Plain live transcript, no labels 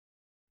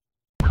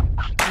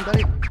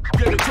Somebody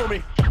give it to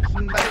me.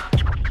 Somebody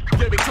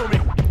give it to me.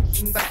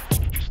 Somebody.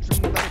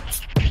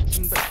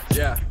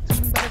 Yeah.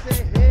 Somebody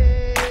say,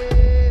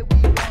 hey, we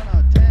want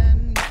a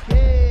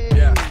 10K.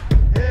 Yeah.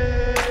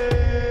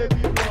 Hey,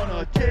 we want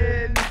a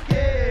 10K.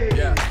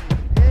 Yeah.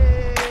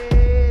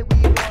 Hey, we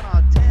want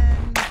a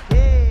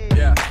 10K.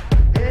 Yeah.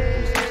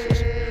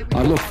 Hey,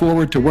 I look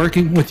forward to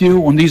working with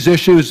you on these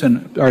issues,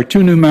 and our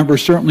two new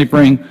members certainly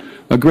bring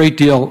a great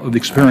deal of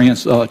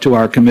experience to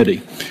our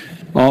committee.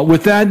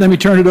 With that, let me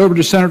turn it over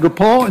to Senator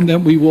Paul, and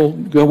then we will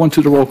go on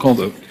to the roll call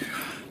vote.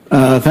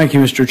 Thank you,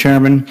 Mr.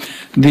 Chairman.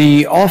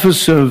 The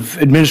Office of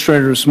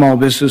Administrator of Small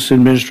Business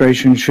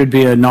Administration should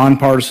be a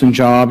nonpartisan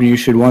job. You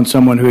should want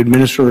someone who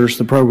administers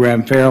the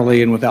program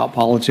fairly and without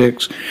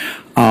politics.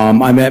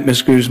 I met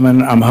Ms.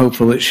 Guzman. I'm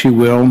hopeful that she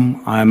will.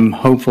 I'm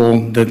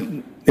hopeful that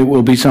it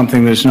will be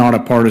something that's not a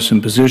partisan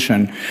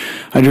position.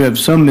 I do have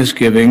some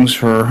misgivings.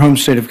 Her home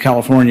state of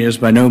California is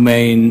by no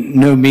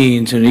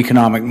means an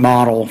economic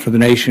model for the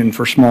nation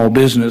for small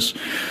business.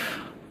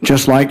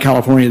 Just like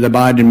California, the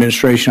Biden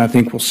administration, I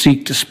think, will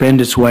seek to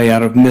spend its way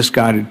out of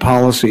misguided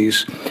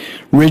policies.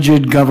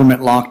 Rigid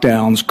government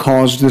lockdowns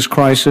caused this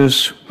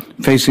crisis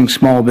facing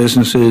small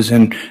businesses,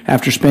 and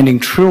after spending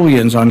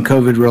trillions on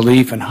COVID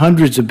relief and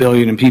hundreds of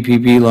billions in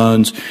PPP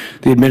loans,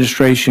 the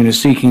administration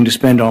is seeking to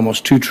spend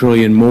almost $2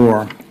 trillion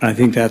more. And I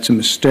think that's a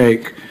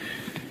mistake.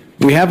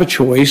 We have a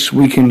choice.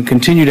 We can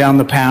continue down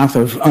the path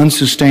of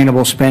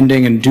unsustainable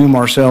spending and doom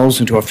ourselves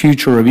into a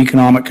future of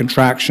economic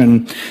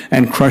contraction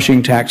and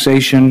crushing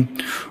taxation,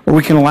 or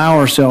we can allow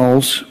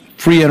ourselves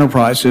free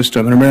enterprise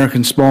system and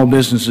American small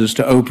businesses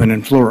to open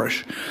and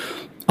flourish.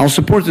 I'll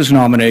support this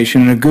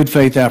nomination in a good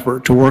faith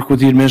effort to work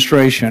with the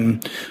administration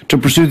to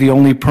pursue the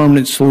only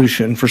permanent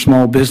solution for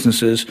small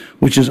businesses,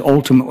 which is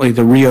ultimately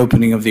the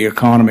reopening of the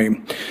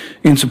economy.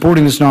 In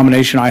supporting this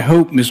nomination, I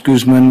hope Ms.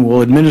 Guzman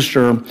will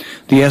administer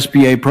the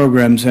SBA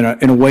programs in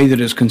a way that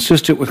is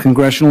consistent with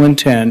congressional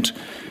intent,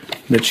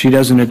 that she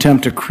doesn't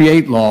attempt to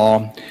create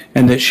law,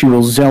 and that she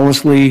will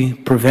zealously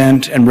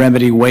prevent and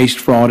remedy waste,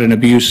 fraud, and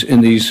abuse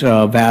in these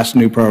vast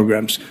new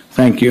programs.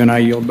 Thank you, and I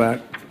yield back.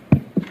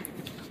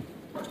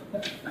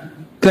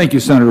 Thank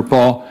you, Senator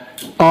Paul.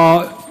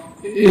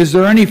 Is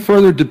there any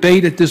further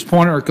debate at this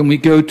point, or can we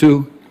go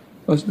to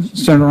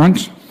Senator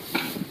Ernst?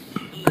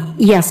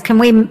 Yes. Can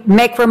we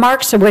make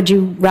remarks, or would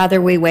you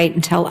rather we wait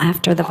until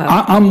after the vote?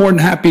 I'm more than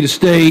happy to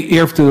stay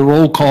after the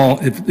roll call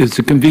if it's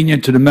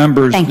convenient to the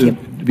members to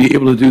be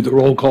able to do the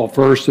roll call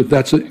first, if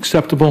that's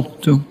acceptable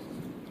too.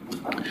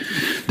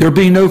 There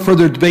being no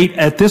further debate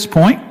at this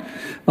point,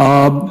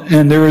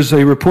 and there is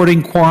a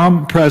reporting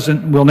quorum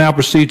present, we'll now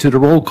proceed to the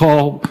roll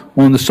call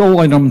on the sole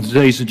item of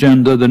today's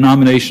agenda, the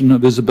nomination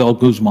of Isabel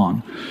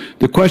Guzman.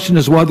 The question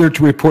is whether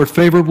to report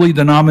favorably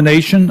the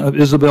nomination of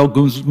Isabel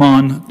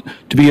Guzman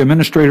to be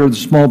Administrator of the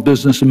Small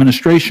Business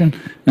Administration,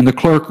 and the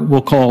clerk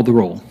will call the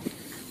roll.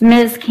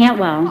 Ms.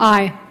 Cantwell.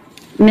 Aye.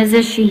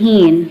 Mrs.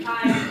 Shaheen.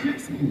 Aye.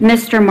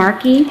 Mr.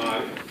 Markey.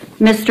 Aye.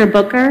 Mr.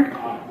 Booker.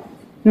 Aye.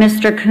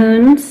 Mr.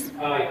 Coons.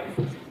 Aye.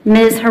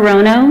 Ms.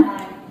 Hirono. Aye.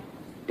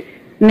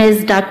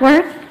 Ms.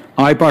 Duckworth.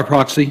 Aye by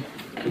proxy.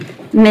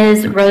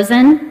 Ms.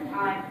 Rosen.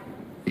 Aye.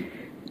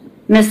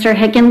 Mr.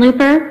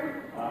 Hickenlooper.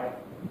 Aye.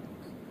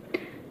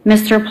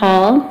 Mr.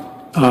 Paul.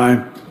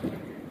 Aye.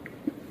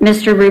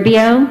 Mr.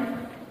 Rubio.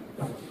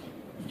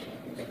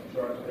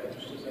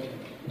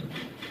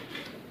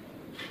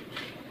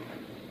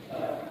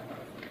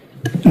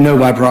 No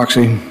by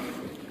proxy.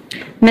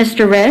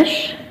 Mr.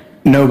 Risch.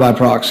 No by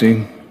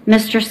proxy.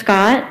 Mr.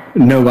 Scott.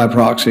 No by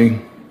proxy.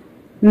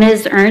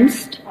 Ms.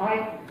 Ernst.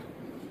 Aye.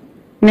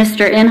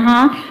 Mr.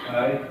 Inhofe.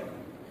 Aye.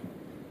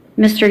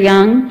 Mr.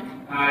 Young.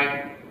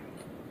 Aye.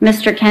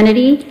 Mr.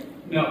 Kennedy.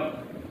 No.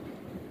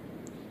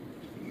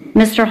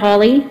 Mr.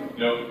 Hawley.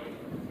 No.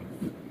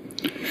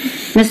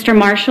 Mr.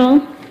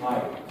 Marshall.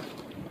 Aye.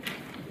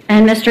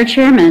 And Mr.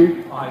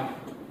 Chairman. Aye.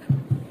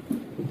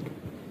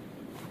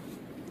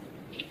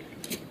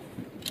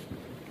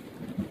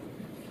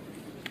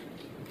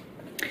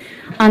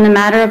 On the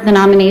matter of the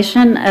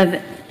nomination of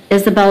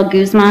Isabel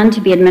Guzman to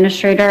be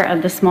Administrator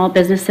of the Small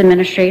Business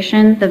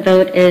Administration, the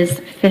vote is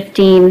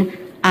 15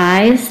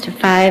 ayes to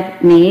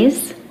 5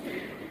 nays,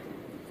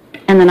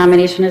 and the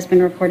nomination has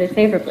been reported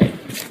favorably.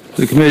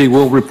 The committee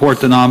will report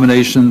the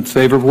nomination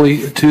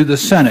favorably to the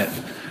Senate.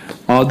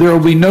 There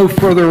will be no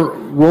further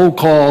roll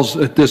calls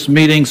at this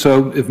meeting,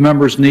 so if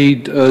members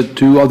need to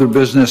do other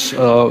business,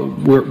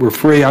 we're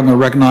free. I'm going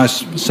to recognize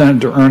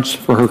Senator Ernst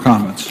for her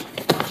comments.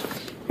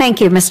 Thank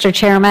you, Mr.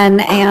 Chairman.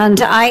 And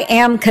I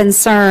am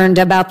concerned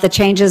about the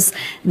changes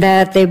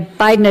that the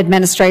Biden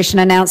administration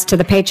announced to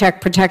the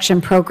Paycheck Protection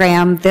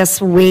Program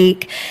this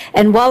week.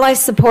 And while I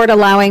support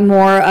allowing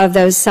more of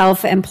those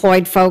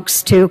self-employed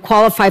folks to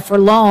qualify for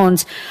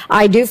loans,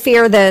 I do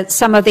fear that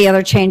some of the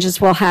other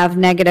changes will have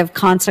negative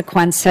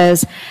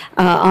consequences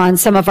on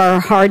some of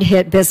our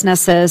hard-hit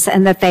businesses,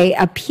 and that they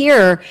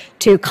appear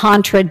to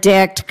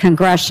contradict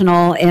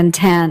congressional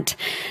intent.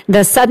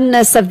 The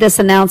suddenness of this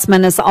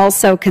announcement is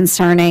also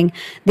concerning. concerning.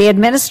 The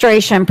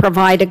administration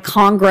provided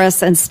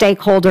Congress and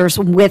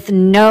stakeholders with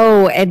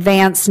no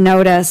advance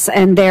notice,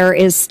 and there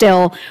is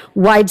still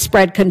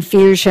widespread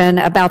confusion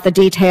about the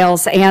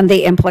details and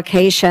the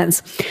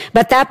implications.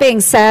 But that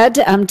being said,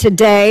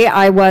 today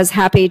I was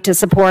happy to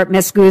support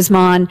Ms.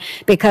 Guzman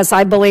because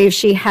I believe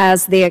she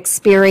has the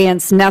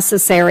experience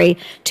necessary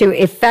to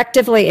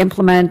effectively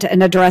implement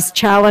and address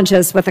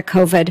challenges with the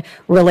COVID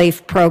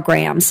relief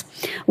programs.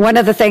 One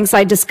of the things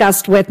I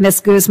discussed with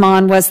Ms.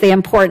 Guzman was the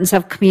importance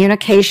of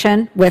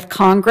communication with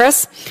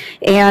Congress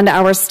and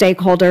our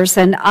stakeholders,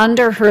 and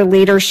under her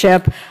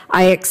leadership,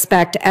 I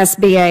expect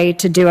SBA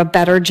to do a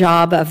better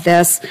job of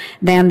this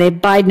than the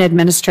Biden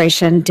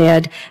administration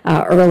did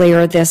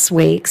earlier this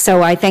week.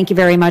 So I thank you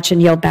very much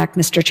and yield back,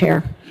 Mr.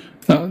 Chair.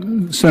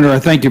 Senator, I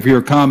thank you for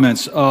your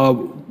comments.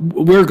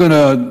 We're going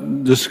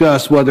to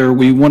discuss whether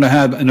we want to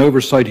have an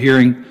oversight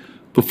hearing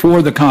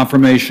before the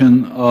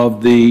confirmation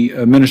of the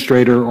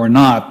administrator or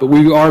not, but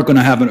we are going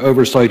to have an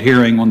oversight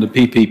hearing on the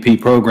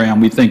PPP program.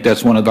 We think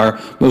that's one of our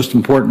most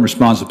important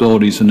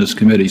responsibilities in this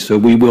committee, so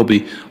we will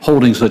be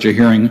holding such a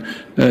hearing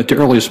at the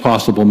earliest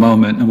possible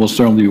moment, and we'll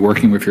certainly be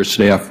working with your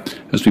staff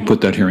as we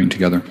put that hearing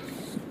together.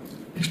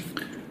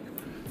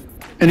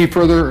 Any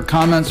further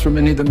comments from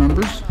any of the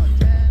members?